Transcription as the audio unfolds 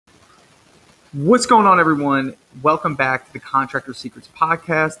What's going on, everyone? Welcome back to the Contractor Secrets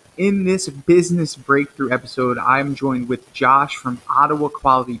Podcast. In this business breakthrough episode, I'm joined with Josh from Ottawa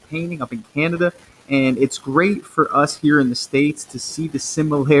Quality Painting up in Canada. And it's great for us here in the States to see the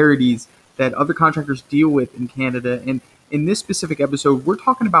similarities that other contractors deal with in Canada. And in this specific episode, we're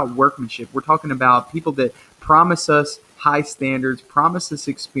talking about workmanship. We're talking about people that promise us high standards, promise us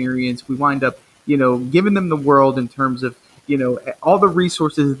experience. We wind up, giving them the world in terms of all the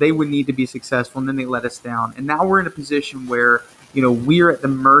resources they would need to be successful, and then they let us down. And now we're in a position where, we're at the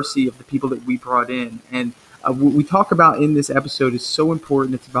mercy of the people that we brought in. And what we talk about in this episode is so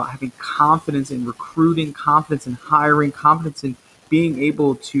important. It's about having confidence in recruiting, confidence in hiring, confidence in being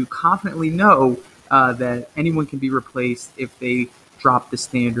able to confidently know that anyone can be replaced if they drop the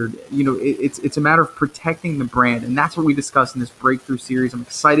standard. It's a matter of protecting the brand, and that's what we discuss in this breakthrough series. I'm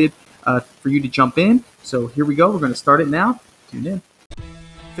excited for you to jump in. So here we go. We're going to start it now. Tune in.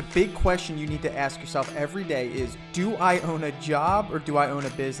 The big question you need to ask yourself every day is, do I own a job or do I own a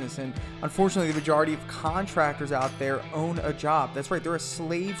business? And unfortunately, the majority of contractors out there own a job. That's right. They're a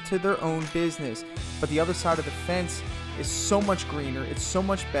slave to their own business. But the other side of the fence is so much greener. It's so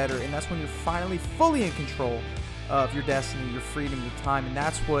much better. And that's when you're finally fully in control of your destiny, your freedom, your time. And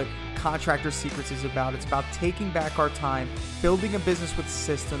that's what Contractor Secrets is about. It's about taking back our time, building a business with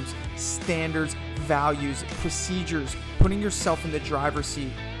systems, standards, values, procedures, putting yourself in the driver's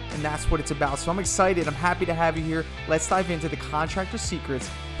seat. And that's what it's about. So I'm excited. I'm happy to have you here. Let's dive into the Contractor Secrets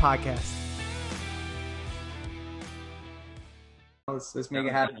podcast. Let's make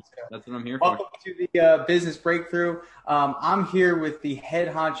it happen. That's what I'm here for. Welcome to the Business Breakthrough. I'm here with the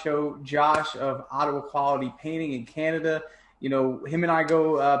head honcho, Josh of Ottawa Quality Painting in Canada. Him and I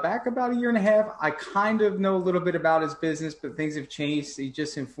go back about a year and a half. I kind of know a little bit about his business, but things have changed. He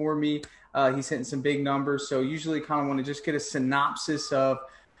just informed me he's hitting some big numbers. So usually kind of want to just get a synopsis of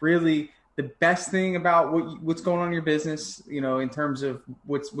really the best thing about what's going on in your business, in terms of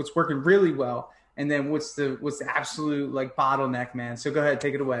what's working really well. And then what's the absolute bottleneck, man? So go ahead,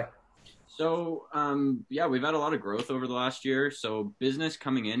 take it away. So, we've had a lot of growth over the last year. So business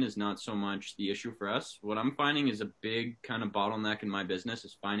coming in is not so much the issue for us. What I'm finding is a big kind of bottleneck in my business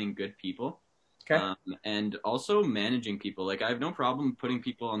is finding good people. Okay. And also managing people. I have no problem putting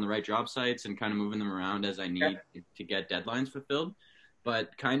people on the right job sites and kind of moving them around as I need to get deadlines fulfilled.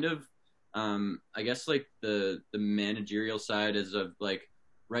 But kind of, I guess the managerial side is of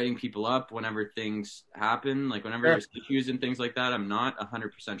writing people up whenever things happen, whenever there's issues and things like that. I'm not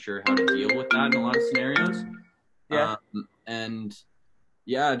 100% sure how to deal with that in a lot of scenarios.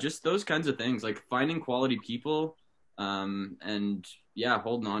 Just those kinds of things, finding quality people,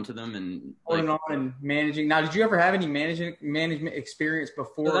 holding on to them and managing. Now, did you ever have any management experience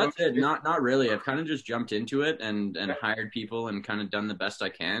before? So that's it. Not really. I've kind of just jumped into it and hired people and kind of done the best I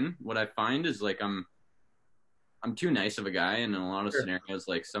can. What I find is I'm too nice of a guy, and in a lot of scenarios,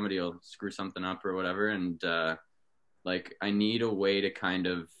 somebody will screw something up or whatever, and I need a way to kind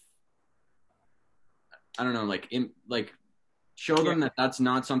of, I don't know, show them that that's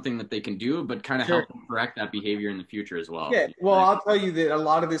not something that they can do, but kind of help them correct that behavior in the future as well. Yeah, well, I'll tell you that a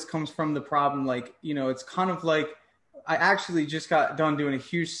lot of this comes from the problem, it's kind of I actually just got done doing a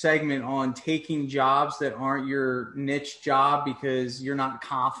huge segment on taking jobs that aren't your niche job because you're not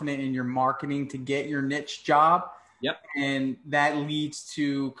confident in your marketing to get your niche job. Yep. And that leads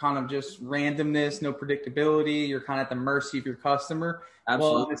to kind of just randomness, no predictability. You're kind of at the mercy of your customer.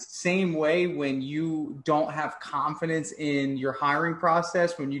 Absolutely. Well, in the same way, when you don't have confidence in your hiring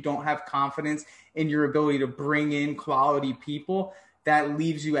process, when you don't have confidence in your ability to bring in quality people, that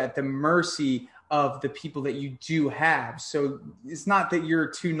leaves you at the mercy of the people that you do have. So it's not that you're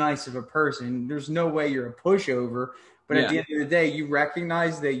too nice of a person. There's no way you're a pushover. But at the end of the day, you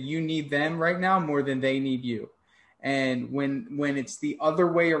recognize that you need them right now more than they need you. And when it's the other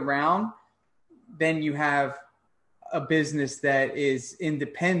way around, then you have a business that is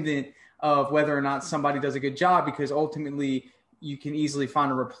independent of whether or not somebody does a good job, because ultimately you can easily find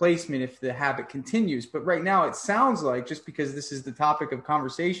a replacement if the habit continues. But right now it sounds like, just because this is the topic of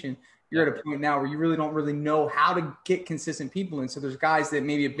conversation, you're at a point now where you really don't really know how to get consistent people. And so there's guys that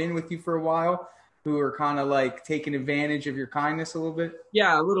maybe have been with you for a while who are kind of taking advantage of your kindness a little bit.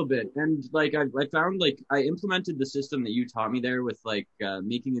 Yeah, a little bit. And I found I implemented the system that you taught me there with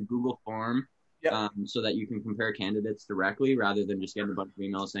making a Google form so that you can compare candidates directly rather than just getting a bunch of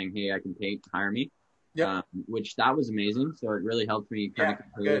emails saying, hey, I can paint, hire me. Which that was amazing. So it really helped me kind of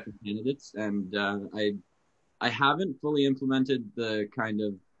compare with the candidates. And I haven't fully implemented the kind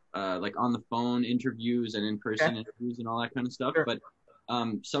of on the phone interviews and in-person interviews and all that kind of stuff. But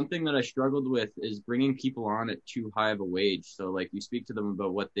Something that I struggled with is bringing people on at too high of a wage. So like you speak to them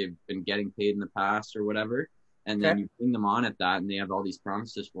about what they've been getting paid in the past or whatever, and then Okay. you bring them on at that, and they have all these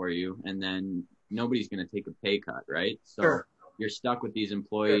promises for you, and then nobody's going to take a pay cut, right? So Sure. you're stuck with these Sure.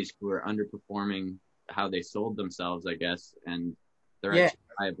 employees who are underperforming how they sold themselves, I guess, and they're at Yeah.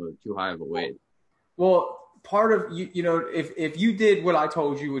 too high of a wage. Well, part of you know, if you did what I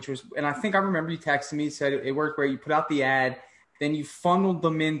told you, which was, and I think I remember you texting me, said it worked great. You put out the ad, then you funneled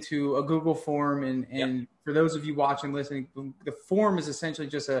them into a Google form, and Yep. for those of you watching, listening, the form is essentially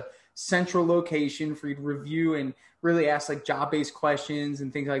just a central location for you to review and really ask like job-based questions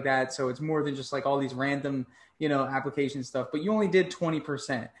and things like that. So it's more than just like all these random, application stuff. But you only did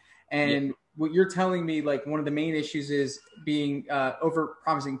 20%, Yeah. and what you're telling me, like one of the main issues is being over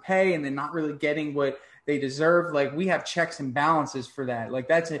promising pay and then not really getting what they deserve. Like we have checks and balances for that.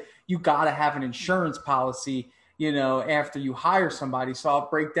 Like you got to have an insurance policy, after you hire somebody. So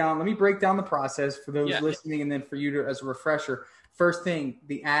let me break down the process for those Yeah. listening. And then for you to, as a refresher, first thing,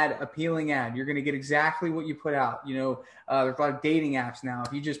 the appealing ad, you're going to get exactly what you put out. There's a lot of dating apps now.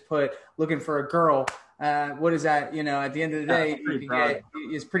 If you just put looking for a girl, what is that? At the end of the day,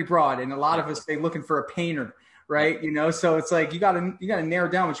 it's pretty broad. And a lot of us say looking for a painter, right? So it's like, you got to narrow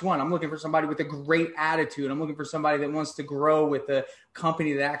down which one. I'm looking for somebody with a great attitude. I'm looking for somebody that wants to grow with a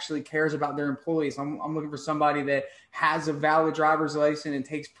company that actually cares about their employees. I'm looking for somebody that has a valid driver's license and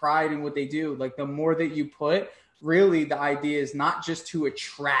takes pride in what they do. Like the more that you put, really the idea is not just to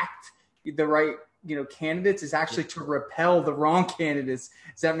attract the right candidates, is actually to repel the wrong candidates.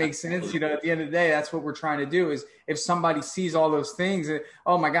 Does that make sense? At the end of the day, that's what we're trying to do. Is if somebody sees all those things,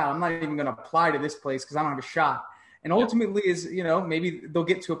 oh my God, I'm not even going to apply to this place because I don't have a shot. And ultimately is, maybe they'll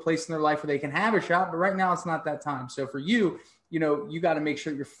get to a place in their life where they can have a shot, but right now it's not that time. So for you, you got to make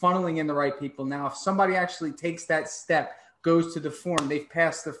sure you're funneling in the right people. Now, if somebody actually takes that step, goes to the form, they've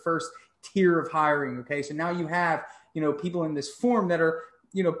passed the first tier of hiring. Okay. So now you have, people in this form that are,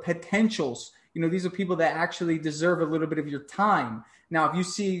 potentials. These are people that actually deserve a little bit of your time. Now, if you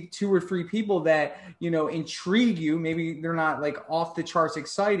see 2 or 3 people that, intrigue you, maybe they're not like off the charts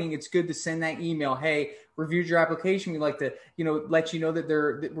exciting, it's good to send that email. Hey, reviewed your application. We'd like to, let you know that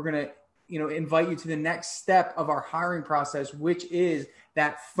we're going to, invite you to the next step of our hiring process, which is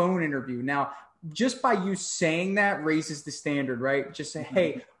that phone interview. Now, just by you saying that raises the standard, right? Just say,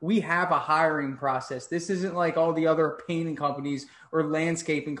 hey, we have a hiring process. This isn't like all the other painting companies or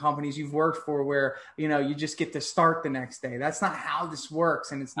landscaping companies you've worked for where, you just get to start the next day. That's not how this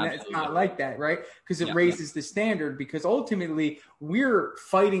works. And it's not like that, right? Because it raises the standard, because ultimately we're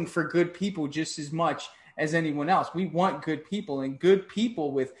fighting for good people just as much as anyone else. We want good people, and good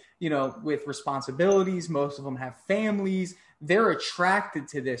people with, with responsibilities. Most of them have families. They're attracted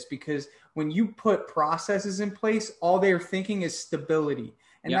to this because when you put processes in place, all they're thinking is stability.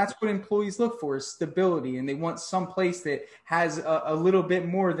 And that's what employees look for, is stability. And they want some place that has a little bit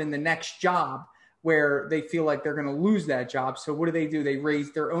more than the next job where they feel like they're going to lose that job. So what do? They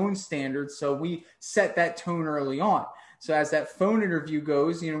raise their own standards. So we set that tone early on. So as that phone interview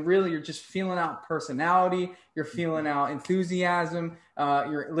goes, really you're just feeling out personality, you're feeling out enthusiasm,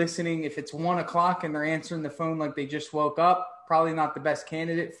 you're listening. If it's 1 o'clock and they're answering the phone like they just woke up, probably not the best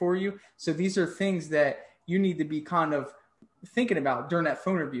candidate for you. So these are things that you need to be kind of thinking about during that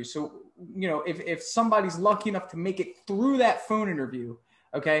phone interview. So, if somebody's lucky enough to make it through that phone interview,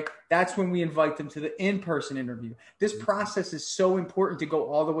 okay, that's when we invite them to the in-person interview. This process is so important to go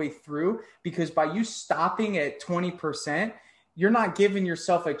all the way through, because by you stopping at 20%, you're not giving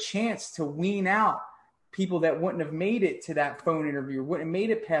yourself a chance to wean out people that wouldn't have made it to that phone interview, wouldn't have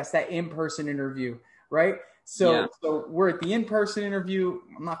made it past that in-person interview, right? So we're at the in-person interview.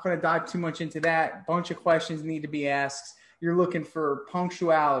 I'm not going to dive too much into that. Bunch of questions need to be asked. You're looking for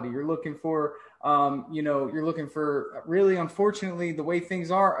punctuality. You're looking for, you're looking for, really, unfortunately, the way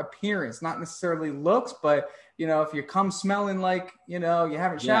things are, appearance, not necessarily looks, but, if you come smelling like, you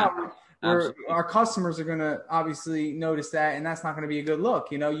haven't showered, our customers are going to obviously notice that, and that's not going to be a good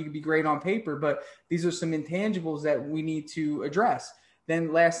look. You can be great on paper, but these are some intangibles that we need to address.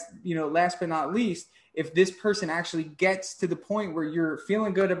 Then last but not least, if this person actually gets to the point where you're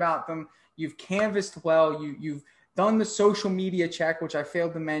feeling good about them, you've canvassed well, you've done the social media check, which I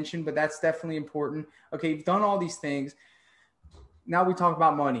failed to mention, but that's definitely important. Okay, you've done all these things. Now we talk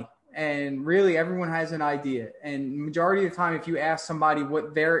about money. And really, everyone has an idea. And majority of the time, if you ask somebody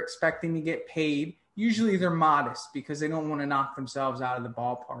what they're expecting to get paid, usually they're modest because they don't want to knock themselves out of the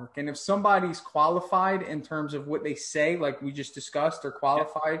ballpark. And if somebody's qualified in terms of what they say, like we just discussed, they're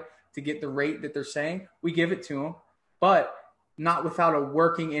qualified to get the rate that they're saying, we give it to them, but not without a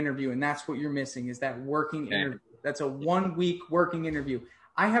working interview. And that's what you're missing, is that working interview. That's a 1 week working interview.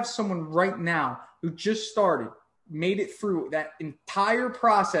 I have someone right now who just started, made it through that entire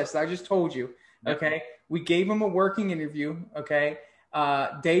process that I just told you. Okay. We gave him a working interview. Okay.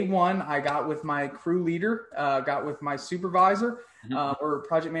 Day one, I got with my crew leader, got with my supervisor, or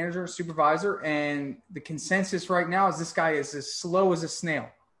project manager, supervisor. And the consensus right now is this guy is as slow as a snail.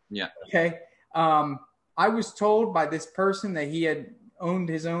 Yeah. Okay. I was told by this person that he had owned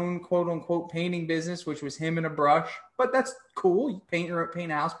his own quote unquote painting business, which was him and a brush, but that's cool. You paint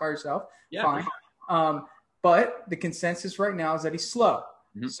a house by yourself. Yeah, fine. Sure. But the consensus right now is that he's slow.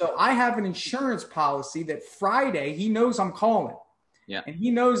 So I have an insurance policy that Friday he knows I'm calling. Yeah. And he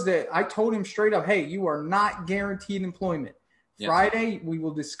knows that I told him straight up, hey, you are not guaranteed employment. Yeah. Friday, we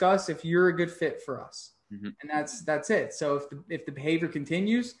will discuss if you're a good fit for us. And that's it. So if the behavior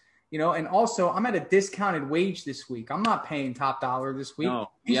continues, and also I'm at a discounted wage this week. I'm not paying top dollar this week. No.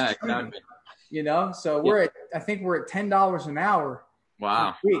 Yeah, exactly. So I think we're at $10 an hour. Wow.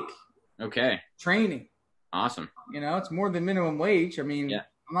 A week. Okay. Training. Awesome. It's more than minimum wage. I mean,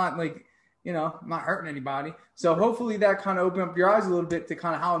 I'm not I'm not hurting anybody. So hopefully that kind of opened up your eyes a little bit to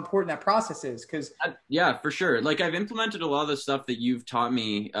kind of how important that process is. Yeah, for sure. Like I've implemented a lot of the stuff that you've taught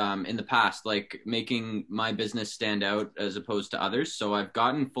me in the past, like making my business stand out as opposed to others. So I've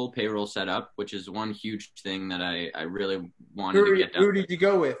gotten full payroll set up, which is one huge thing that I really wanted to get done. Who did you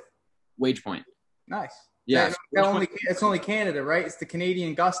go with? WagePoint. Nice. Yeah. It's only Canada, right? It's the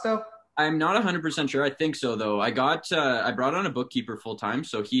Canadian Gusto? I'm not 100% sure. I think so, though. I brought on a bookkeeper full time,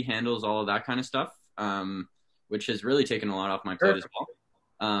 so he handles all of that kind of stuff, which has really taken a lot off my plate as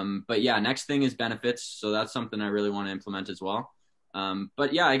well. But yeah, next thing is benefits, so that's something I really want to implement as well.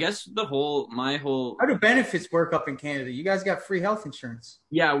 But yeah, I guess my whole. How do benefits work up in Canada? You guys got free health insurance?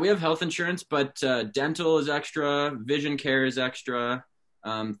 Yeah, we have health insurance, but dental is extra, vision care is extra,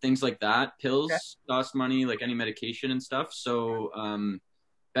 things like that. Pills cost money, like any medication and stuff. So.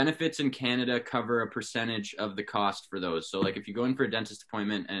 Benefits in Canada cover a percentage of the cost for those. So like if you go in for a dentist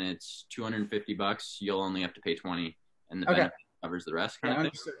appointment and it's $250, you'll only have to pay $20 and the benefit covers the rest. Kind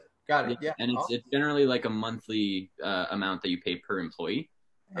of thing. Got it. Yeah. And it's generally like a monthly amount that you pay per employee.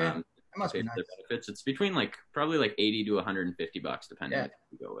 That must be nice. Benefits. It's between probably $80 to $150 depending on what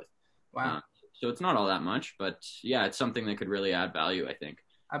you go with. Wow. So it's not all that much, but yeah, it's something that could really add value, I think.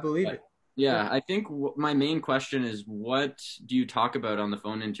 I believe it. Yeah, I think my main question is, what do you talk about on the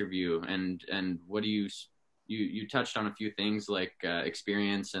phone interview, and what do you touched on a few things like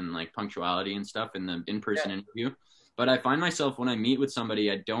experience and like punctuality and stuff in the in-person interview, but I find myself when I meet with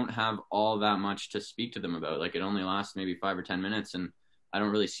somebody, I don't have all that much to speak to them about. Like it only lasts maybe 5 or 10 minutes, and I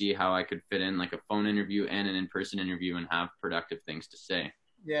don't really see how I could fit in like a phone interview and an in-person interview and have productive things to say.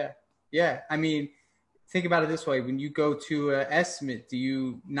 Yeah. I mean, think about it this way. When you go to an estimate, do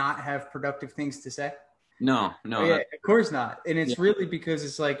you not have productive things to say? No. Yeah, of course not. And it's really because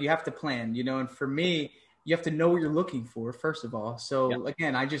it's like you have to plan, and for me, you have to know what you're looking for, first of all. So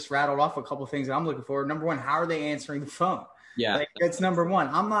again, I just rattled off a couple of things that I'm looking for. Number one, how are they answering the phone? Yeah. That's number one.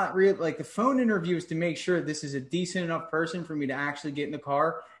 I'm not real the phone interview is to make sure this is a decent enough person for me to actually get in the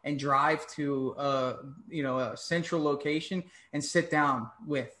car and drive to a central location and sit down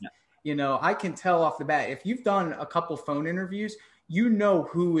with. I can tell off the bat, if you've done a couple phone interviews,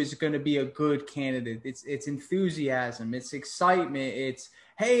 who is going to be a good candidate. It's enthusiasm, it's excitement, it's,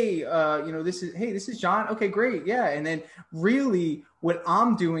 hey, this is John. Okay, great. Yeah. And then really what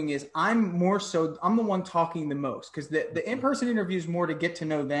I'm doing is I'm the one talking the most, because the in-person interview is more to get to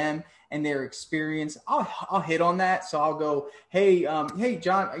know them and their experience. I'll hit on that. So I'll go, hey,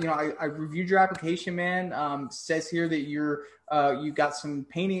 John, I reviewed your application, man. Says here that you got some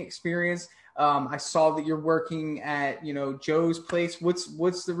painting experience. I saw that you're working at, Joe's place.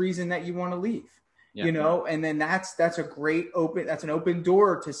 What's the reason that you want to leave? And then that's an open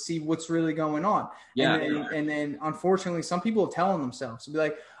door to see what's really going on. And then unfortunately, some people are telling themselves to be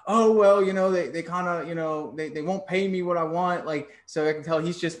like, oh, well, they kind of, they won't pay me what I want. So I can tell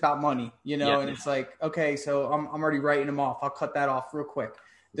he's just about money, and it's like, okay, so I'm already writing him off. I'll cut that off real quick.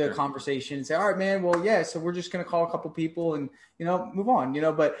 The conversation and say, all right, man, well, yeah, so we're just going to call a couple people and, move on,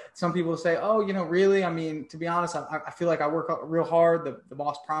 but some people say, oh, really? I mean, to be honest, I feel like I work real hard. The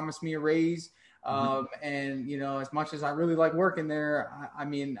boss promised me a raise. And, as much as I really like working there,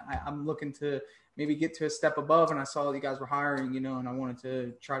 I'm looking to maybe get to a step above, and I saw that you guys were hiring, and I wanted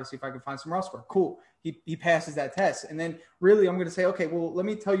to try to see if I could find somewhere else work. Cool. He passes that test. And then really I'm going to say, okay, well, let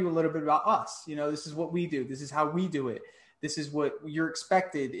me tell you a little bit about us. This is what we do. This is how we do it. This is what you're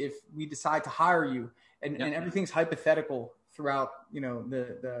expected if we decide to hire you, and everything's hypothetical throughout,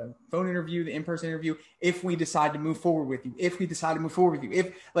 the phone interview, the in-person interview, if we decide to move forward with you,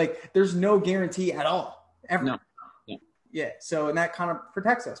 if there's no guarantee at all ever. Yeah. So, and that kind of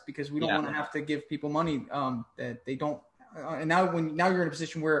protects us because we don't Yeah. want to have to give people money that they don't. And now you're in a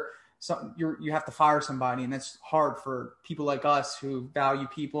position where you have to fire somebody, and that's hard for people like us who value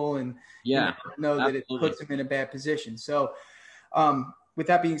people and Yeah, know that it absolutely. puts them in a bad position. So, with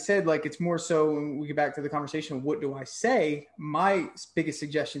that being said, like it's more so when we get back to the conversation, what do I say? My biggest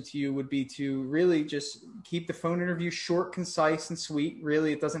suggestion to you would be to really just keep the phone interview short, concise, and sweet.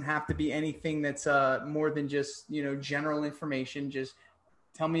 Really, it doesn't have to be anything that's more than just, general information. Just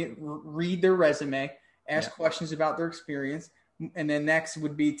tell me, read their resume, ask questions about their experience. And then next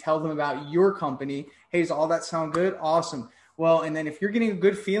would be tell them about your company. Hey, does all that sound good? Awesome. Well, and then if you're getting a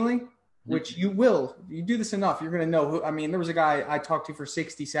good feeling, which you will, you do this enough, you're going to know who. I mean, there was a guy I talked to for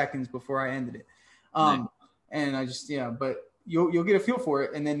 60 seconds before I ended it. Nice. And I just, but you'll get a feel for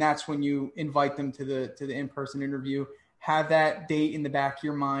it. And then that's when you invite them to the in-person interview. Have that date in the back of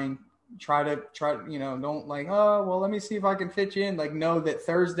your mind. Try, don't like, oh, well, let me see if I can fit you in. Like, know that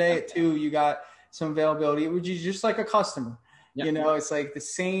Thursday at 2, you got some availability, which is just like a customer. Yeah. It's like the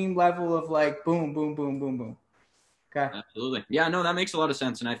same level of like, boom, boom, boom, boom, boom. Okay. Absolutely. Yeah, no, that makes a lot of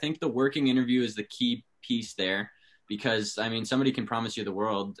sense. And I think the working interview is the key piece there because, I mean, somebody can promise you the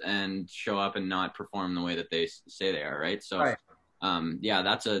world and show up and not perform the way that they say they are, right? So, right. Yeah,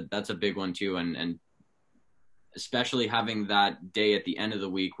 that's a big one too. And especially having that day at the end of the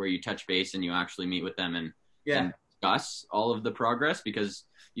week where you touch base and you actually meet with them and discuss all of the progress, because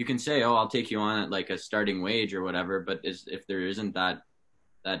you can say, oh, I'll take you on at like a starting wage or whatever, but if there isn't that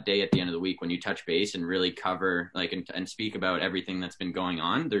day at the end of the week when you touch base and really cover like and speak about everything that's been going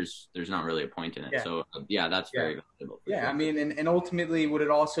on, there's not really a point in it. So that's very valuable. Sure. I mean, and ultimately what it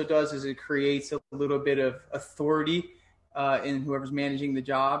also does is it creates a little bit of authority in whoever's managing the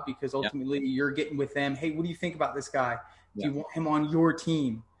job, because ultimately you're getting with them. Hey, what do you think about this guy? Do you want him on your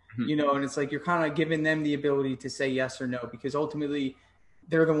team? And it's like you're kind of giving them the ability to say yes or no, because ultimately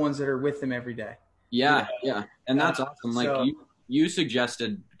they're the ones that are with them every day. Yeah. And that's awesome. Like you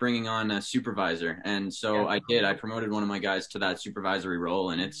suggested bringing on a supervisor, and so I did. I promoted one of my guys to that supervisory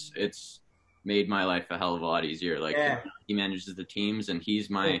role, and it's made my life a hell of a lot easier. Like he manages the teams, and he's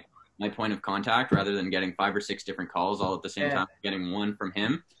my point of contact rather than getting 5 or 6 different calls all at the same time. Getting one from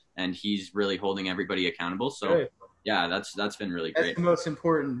him, and he's really holding everybody accountable. So that's been really great. That's the most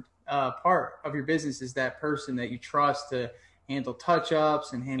important part of your business, is that person that you trust to handle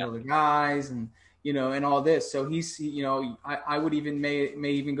touch-ups and handle the guys and and all this. So he's, I would even may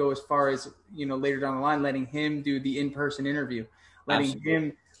even go as far as, later down the line, letting him do the in-person interview,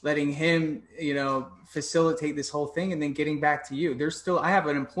 letting him, facilitate this whole thing, and then getting back to you. I have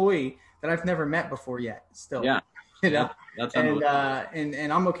an employee that I've never met before yet still. That's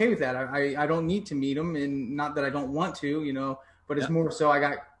and I'm okay with that. I don't need to meet him, and not that I don't want to, but it's more so I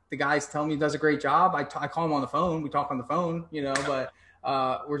got the guys tell me he does a great job. I call him on the phone. We talk on the phone, but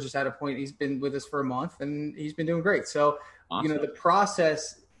we're just at a point. He's been with us for a month and he's been doing great. So, awesome. The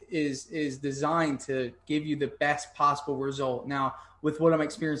process is designed to give you the best possible result. Now, with what I'm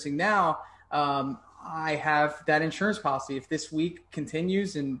experiencing now, I have that insurance policy. If this week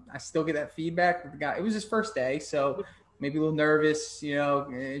continues and I still get that feedback with the guy, it was his first day, so maybe a little nervous,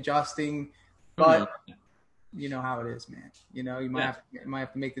 adjusting, but you know how it is, man. You might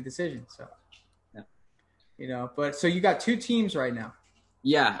have to make the decision. So, but so you got 2 teams right now.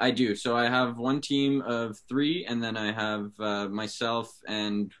 Yeah, I do. So I have one team of 3, and then I have myself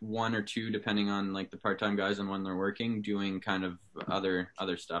and 1 or 2, depending on like the part-time guys and when they're working, doing kind of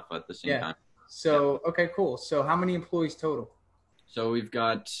other stuff at the same time. So, okay, cool. So how many employees total? So we've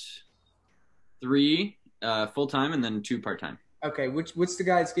got 3 full-time and then 2 part-time. Okay. What's the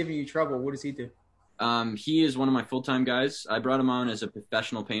guy that's giving you trouble? What does he do? He is one of my full-time guys. I brought him on as a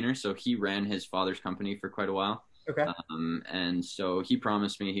professional painter. So he ran his father's company for quite a while. Okay. And so he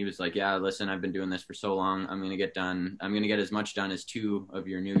promised me, he was like, yeah, listen, I've been doing this for so long. I'm going to get done. I'm going to get as much done as 2 of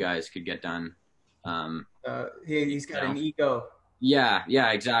your new guys could get done. He's got an ego. Yeah,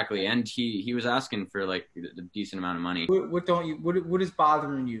 exactly. And he was asking for like a decent amount of money. What is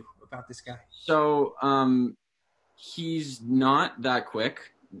bothering you about this guy? So, he's not that quick.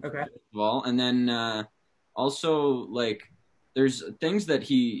 Okay. First of all. And then, also like, there's things that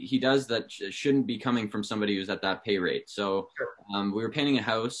he does that shouldn't be coming from somebody who's at that pay rate. So we were painting a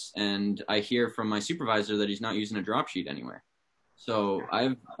house, and I hear from my supervisor that he's not using a drop sheet anywhere. So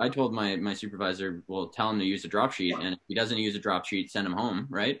I told my supervisor, well, tell him to use a drop sheet, and if he doesn't use a drop sheet, send him home,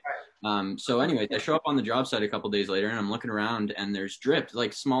 right? So anyways, I show up on the job site a couple days later, and I'm looking around, and there's drips,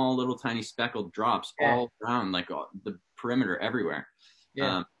 like small little tiny speckled drops all around, like the perimeter everywhere.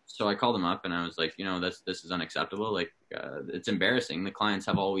 So I called him up and I was like, this is unacceptable. Like, it's embarrassing. The clients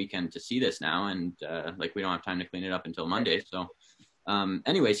have all weekend to see this now, and like we don't have time to clean it up until Monday. So,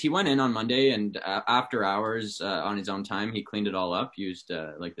 anyways, he went in on Monday, and after hours on his own time, he cleaned it all up, used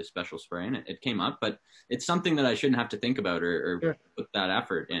like this special spray, and it came up. But it's something that I shouldn't have to think about or Sure. put that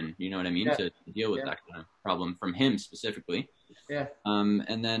effort in. You know what I mean? Yeah. To deal with Yeah. that kind of problem from him specifically. Yeah.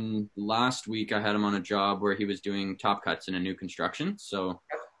 And then last week I had him on a job where he was doing top cuts in a new construction. So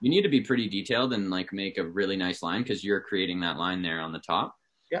you need to be pretty detailed and like make a really nice line because you're creating that line there on the top.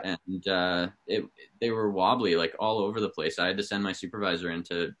 Yeah. And they were wobbly like all over the place. I had to send my supervisor in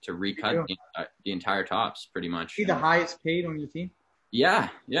to recut the entire tops pretty much. Is he the highest paid on your team? Yeah.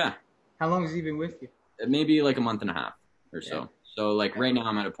 How long has he been with you? Maybe like a month and a half or Yeah. so. So like right now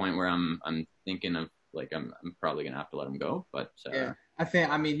I'm at a point where I'm thinking of like I'm probably gonna have to let him go. But Yeah.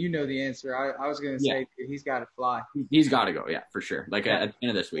 I mean, you know the answer. I was gonna say dude, he's got to fly. He's got to go, yeah, for sure. Like Yeah. at the end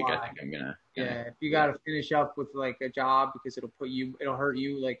of this week, Fly. I think I'm gonna. Yeah, if you got to finish up with like a job because it'll hurt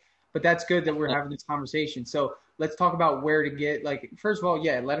you. Like, but that's good that we're having this conversation. So let's talk about where to get. Like, first of all,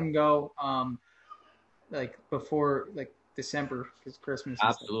 yeah, let him go. Like before like December because Christmas.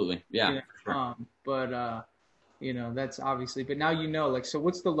 Absolutely, yeah. For sure. But that's obviously. But now like. So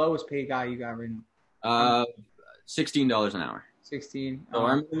what's the lowest paid guy you got right now? $16 an hour. 16. So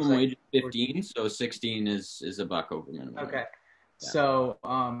our minimum wage is 15, so 16 is a buck over minimum. Okay. Yeah.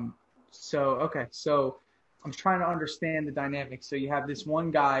 So I'm trying to understand the dynamic. So you have this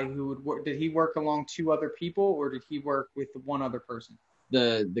one guy who would work. Did he work along two other people, or did he work with one other person?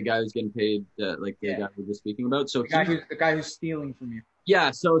 The guy who's getting paid, the guy we were speaking about. So the guy who's stealing from you.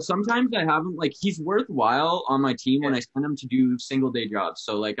 Yeah, so sometimes I have him, like, he's worthwhile on my team when I send him to do single day jobs.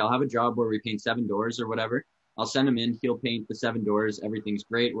 So, like, I'll have a job where we paint 7 doors or whatever. I'll send him in, he'll paint the 7 doors, everything's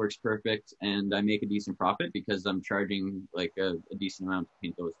great, works perfect, and I make a decent profit because I'm charging, like, a decent amount to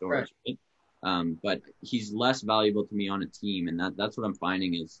paint those doors. Right? But he's less valuable to me on a team, and that's what I'm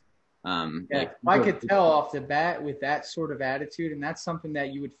finding is, like, I could tell off the bat with that sort of attitude, and that's something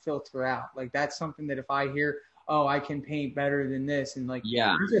that you would filter out. Like, that's something that if I hear, oh, I can paint better than this. And like,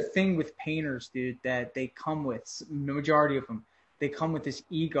 there's a thing with painters, dude, that they come with, the majority of them, they come with this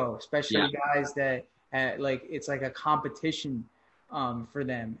ego, especially guys that like, it's like a competition for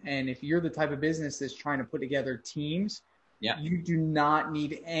them. And if you're the type of business that's trying to put together teams, you do not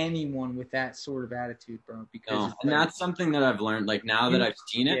need anyone with that sort of attitude, bro. Because and that's something that I've learned. Like now that I've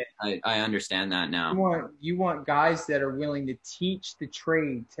seen it, I understand that now. You want guys that are willing to teach the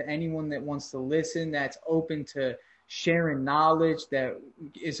trade to anyone that wants to listen, that's open to sharing knowledge, that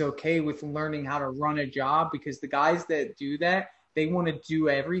is okay with learning how to run a job. Because the guys that do that, they want to do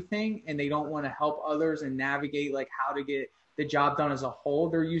everything and they don't want to help others and navigate like how to get the job done as a whole.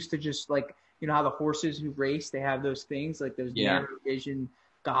 They're used to just like, you know how the horses who race, they have those things, like those narrow vision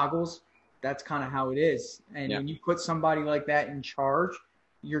goggles. That's kind of how it is. And when you put somebody like that in charge,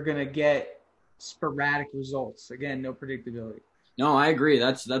 you're going to get sporadic results. Again, no predictability. No, I agree.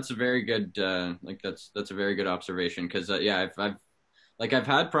 That's a very good, that's a very good observation. Cause I've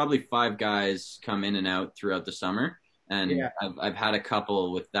had probably 5 guys come in and out throughout the summer. And I've had a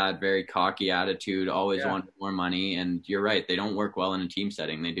couple with that very cocky attitude, always want more money. And you're right, they don't work well in a team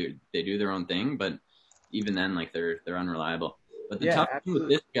setting. They do their own thing, but even then, like they're unreliable. But the tough thing with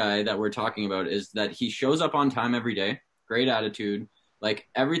this guy that we're talking about is that he shows up on time every day, great attitude, like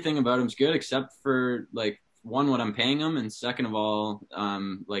everything about him's good except for like one, what I'm paying him, and second of all,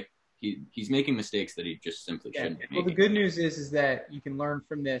 like he's making mistakes that he just simply shouldn't be making. Well, the good news is that you can learn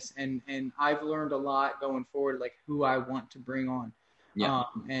from this, and I've learned a lot going forward, like who I want to bring on.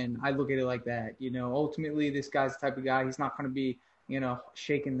 And I look at it like that. You know, ultimately, this guy's the type of guy. He's not going to be,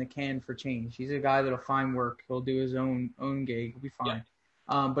 shaking the can for change. He's a guy that'll find work. He'll do his own gig. He'll be fine.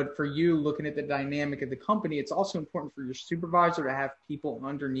 But for you, looking at the dynamic of the company, it's also important for your supervisor to have people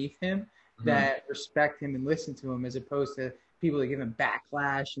underneath him that respect him and listen to him, as opposed to people that give him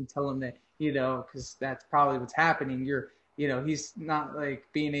backlash and tell him that, because that's probably what's happening. He's not like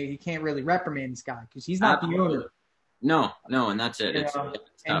he can't really reprimand this guy because he's not the owner. No, and that's it. It's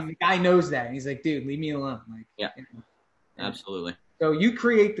and the guy knows that. And he's like, dude, leave me alone. Like, absolutely. So you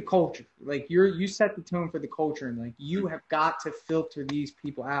create the culture. Like you set the tone for the culture, and like you have got to filter these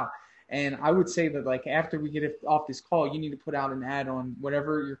people out. And I would say that like after we get off this call, you need to put out an ad on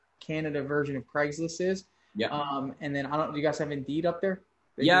whatever your Canada version of Craigslist is. And then do you guys have Indeed up there?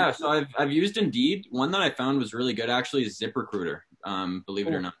 So I've used Indeed. One that I found was really good actually is ZipRecruiter. Believe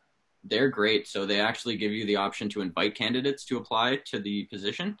it or not, they're great. So they actually give you the option to invite candidates to apply to the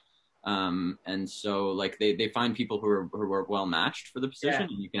position. And so like they find people who are well matched for the position,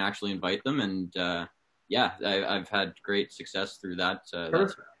 and you can actually invite them. And I've had great success through that.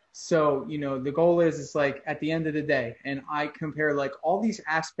 So, the goal is like at the end of the day, and I compare like all these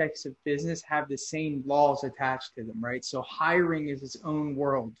aspects of business have the same laws attached to them, right? So hiring is its own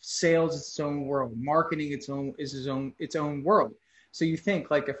world, sales is its own world, marketing is its own world. So you think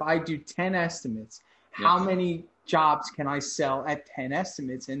like if I do 10 estimates, how many jobs can I sell at 10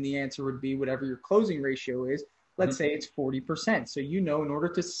 estimates? And the answer would be whatever your closing ratio is. Let's say it's 40%. So, in order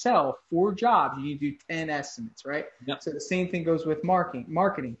to sell 4 jobs, you need to do 10 estimates, right? Yep. So the same thing goes with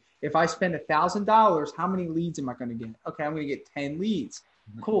marketing. If I spend $1,000, how many leads am I going to get? Okay, I'm going to get 10 leads.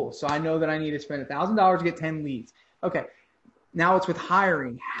 Cool. So I know that I need to spend $1,000 to get 10 leads. Okay. Now it's with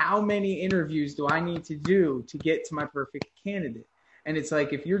hiring. How many interviews do I need to do to get to my perfect candidate? And it's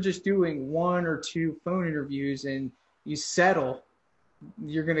like if you're just doing 1 or 2 phone interviews and you settle,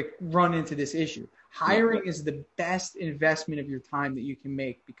 you're going to run into this issue. Hiring is the best investment of your time that you can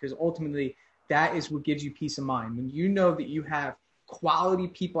make, because ultimately that is what gives you peace of mind. When you know that you have quality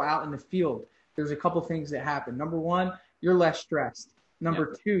people out in the field, there's a couple things that happen. Number 1, you're less stressed.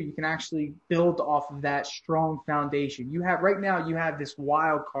 Number 2, you can actually build off of that strong foundation. You have this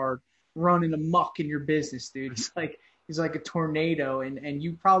wild card running amok in your business, dude. He's like a tornado, and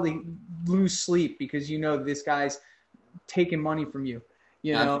you probably lose sleep because this guy's taking money from you.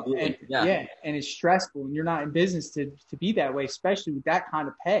 And it's stressful, and you're not in business to be that way, especially with that kind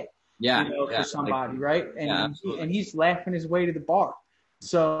of pay, for somebody, right? And he's laughing his way to the bar.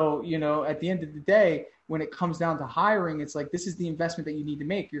 So, at the end of the day, when it comes down to hiring, it's like, this is the investment that you need to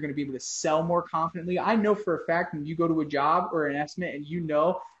make. You're going to be able to sell more confidently. I know for a fact when you go to a job or an estimate and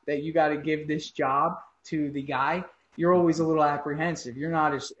that you got to give this job to the guy, you're always a little apprehensive. You're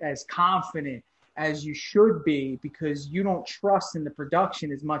not as confident as you should be because you don't trust in the production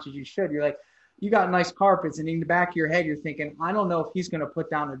as much as you should. You're like, you got nice carpets, and in the back of your head, you're thinking, I don't know if he's going to put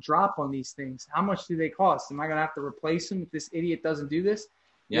down a drop on these things. How much do they cost? Am I going to have to replace them if this idiot doesn't do this?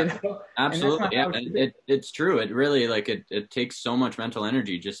 Yeah, absolutely. Yeah, and it's true. It really it takes so much mental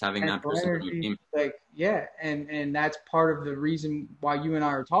energy just having that person on your team. And that's part of the reason why you and I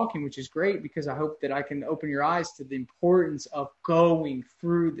are talking, which is great, because I hope that I can open your eyes to the importance of going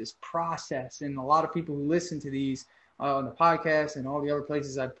through this process. And a lot of people who listen to these on the podcast and all the other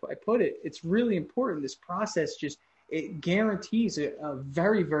places I put it, it's really important. This process it guarantees a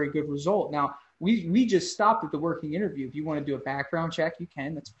very, very good result. Now, we just stopped at the working interview. If you want to do a background check, you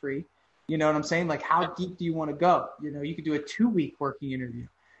can. That's free. You know what I'm saying? Like, how deep do you want to go? You could do a 2-week working interview.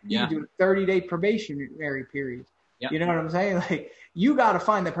 You can do a 30-day probationary period. You know what I'm saying? Like, you got to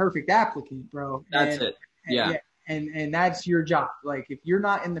find the perfect applicant, bro. That's it. Yeah. And that's your job. Like, if you're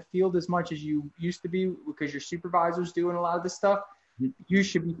not in the field as much as you used to be because your supervisor's doing a lot of this stuff, you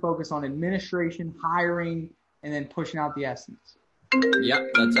should be focused on administration, hiring, and then pushing out the estimates. Yeah,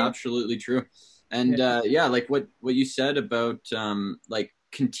 that's absolutely true. And like what you said about like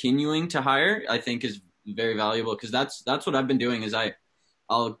continuing to hire, I think is very valuable, because that's what I've been doing. Is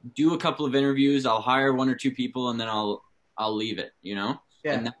I'll do a couple of interviews, I'll hire 1 or 2 people, and then I'll leave it, Yeah.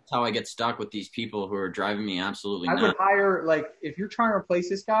 And that's how I get stuck with these people who are driving me absolutely nuts. I would hire, like, if you're trying to replace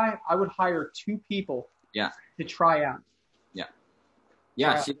this guy, I would hire 2 people to try out.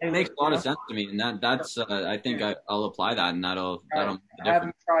 Yeah, see, it makes a lot of sense to me, and that's I think I'll apply that, and that'll make a difference. Have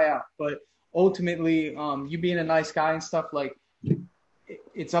them try out, but ultimately, you being a nice guy and stuff, like,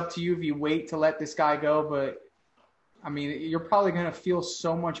 it's up to you if you wait to let this guy go. But I mean, you're probably gonna feel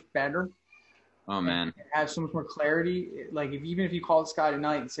so much better. Oh man, have so much more clarity. Like, even if you call this guy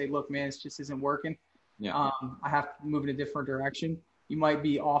tonight and say, "Look, man, this just isn't working. I have to move in a different direction." You might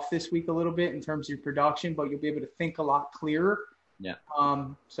be off this week a little bit in terms of your production, but you'll be able to think a lot clearer. Yeah.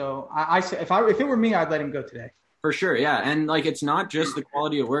 So I say, if it were me, I'd let him go today. For sure. Yeah. And like, it's not just the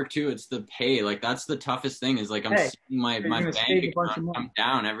quality of work too. It's the pay. Like, that's the toughest thing, is like, I'm seeing my bank account come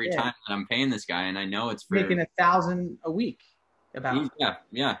down every time that I'm paying this guy. And I know it's making $1,000 a week about.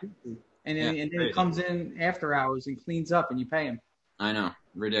 Yeah. And then it comes in after hours and cleans up, and you pay him. I know.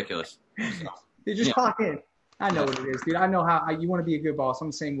 Ridiculous. They just clock in. I know what it is, dude. I know how you want to be a good boss. I'm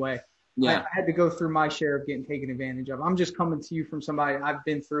the same way. Yeah. I had to go through my share of getting taken advantage of. I'm just coming to you from somebody. I've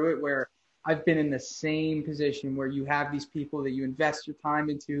been through it, where I've been in the same position where you have these people that you invest your time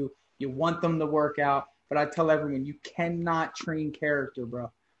into. You want them to work out. But I tell everyone, you cannot train character, bro.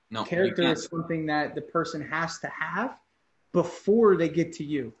 No, character is something that the person has to have before they get to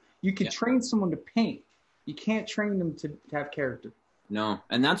you. You can train someone to paint. You can't train them to have character. No.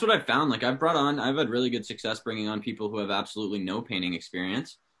 And that's what I've found. Like, I've had really good success bringing on people who have absolutely no painting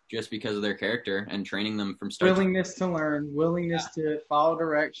experience, just because of their character, and training them from start. Willingness to learn, willingness to follow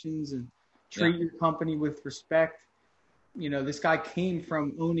directions, and treat your company with respect. This guy came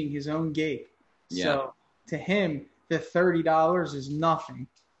from owning his own gate. So to him, the $30 is nothing.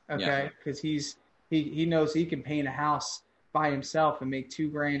 Okay, because he knows he can paint a house by himself and make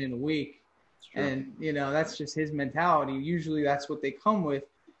 $2,000 in a week, and that's just his mentality. Usually that's what they come with,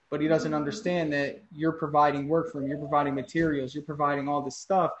 but he doesn't understand that you're providing work for him, you're providing materials, you're providing all this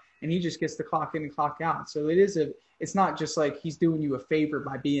stuff, and he just gets to clock in and clock out. So it's not just like he's doing you a favor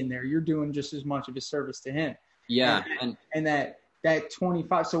by being there. You're doing just as much of a service to him. Yeah, and that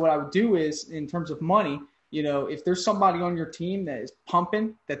 25. So what I would do is, in terms of money, if there's somebody on your team that is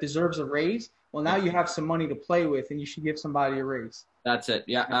pumping, that deserves a raise, well, now you have some money to play with, and you should give somebody a raise. That's it.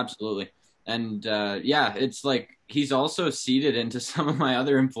 Yeah, absolutely. And it's like he's also seeded into some of my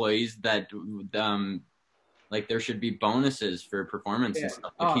other employees that like there should be bonuses for performance and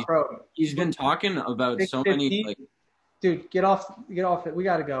stuff. Like he's been talking about so many like. Dude, get off it. We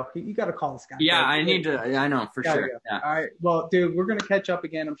got to go. You got to call this guy. Yeah, I need to. I know, for sure. Yeah. All right. Well, dude, we're going to catch up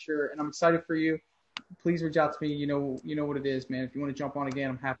again, I'm sure. And I'm excited for you. Please reach out to me. You know what it is, man. If you want to jump on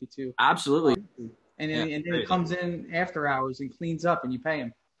again, I'm happy to. Absolutely. And then it comes in after hours and cleans up and you pay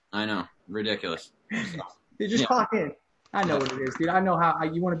him. I know. Ridiculous. Dude, just clock in. I know what it is, dude. I know how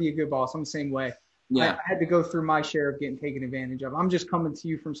you want to be a good boss. I'm the same way. Yeah. I had to go through my share of getting taken advantage of. I'm just coming to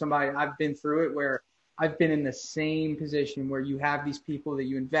you from somebody. I've been through it where I've been in the same position where you have these people that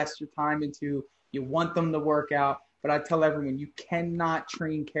you invest your time into, you want them to work out, but I tell everyone, you cannot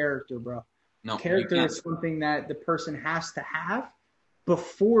train character, bro. No, character is something that the person has to have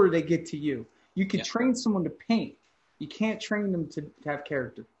before they get to you. You can train someone to paint. You can't train them to have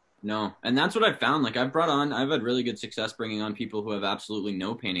character. No, and that's what I've found. Like I've had really good success bringing on people who have absolutely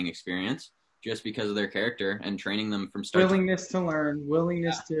no painting experience just because of their character and training them from start. Willingness to learn,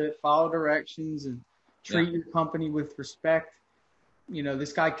 willingness to follow directions and treat your company with respect.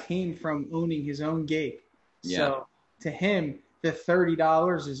 This guy came from owning his own gig. Yeah. So to him, the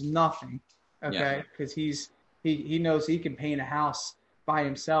 $30 is nothing. Okay. Because he knows he can paint a house by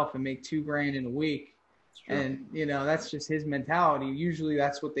himself and make $2,000 in a week. And, that's just his mentality. Usually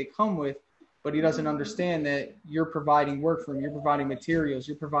that's what they come with, but he doesn't understand that you're providing work for him. You're providing materials,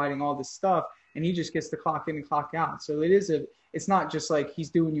 you're providing all this stuff, and he just gets to clock in and clock out. So it's not just like he's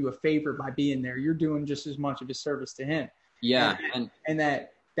doing you a favor by being there. You're doing just as much of a service to him. Yeah. And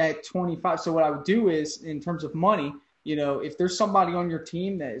that 25. So what I would do is, in terms of money, if there's somebody on your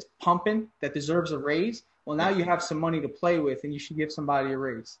team that is pumping, that deserves a raise, well, now you have some money to play with, and you should give somebody a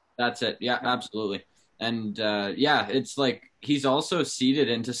raise. That's it. Yeah, absolutely. And it's like he's also seeded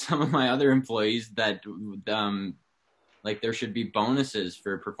into some of my other employees that like there should be bonuses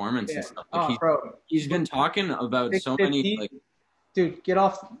for performance and stuff. Like he's been talking about so many like. Dude, get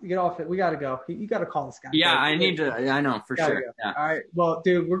off it. We got to go. You got to call this guy. Yeah, I need to. I know, for sure. Yeah. All right. Well,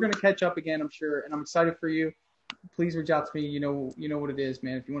 dude, we're going to catch up again, I'm sure. And I'm excited for you. Please reach out to me. You know what it is,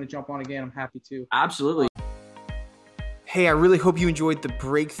 man. If you want to jump on again, I'm happy to. Absolutely. Hey, I really hope you enjoyed the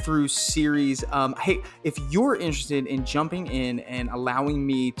Breakthrough series. Hey, if you're interested in jumping in and allowing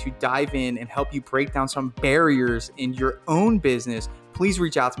me to dive in and help you break down some barriers in your own business, please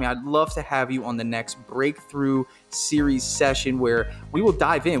reach out to me. I'd love to have you on the next Breakthrough series session where we will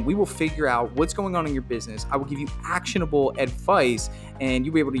dive in. We will figure out what's going on in your business. I will give you actionable advice, and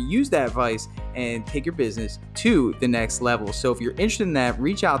you'll be able to use that advice and take your business to the next level. So if you're interested in that,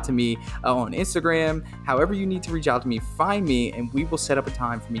 reach out to me on Instagram. However you need to reach out to me, find me, and we will set up a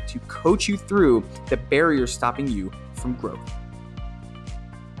time for me to coach you through the barriers stopping you from growth.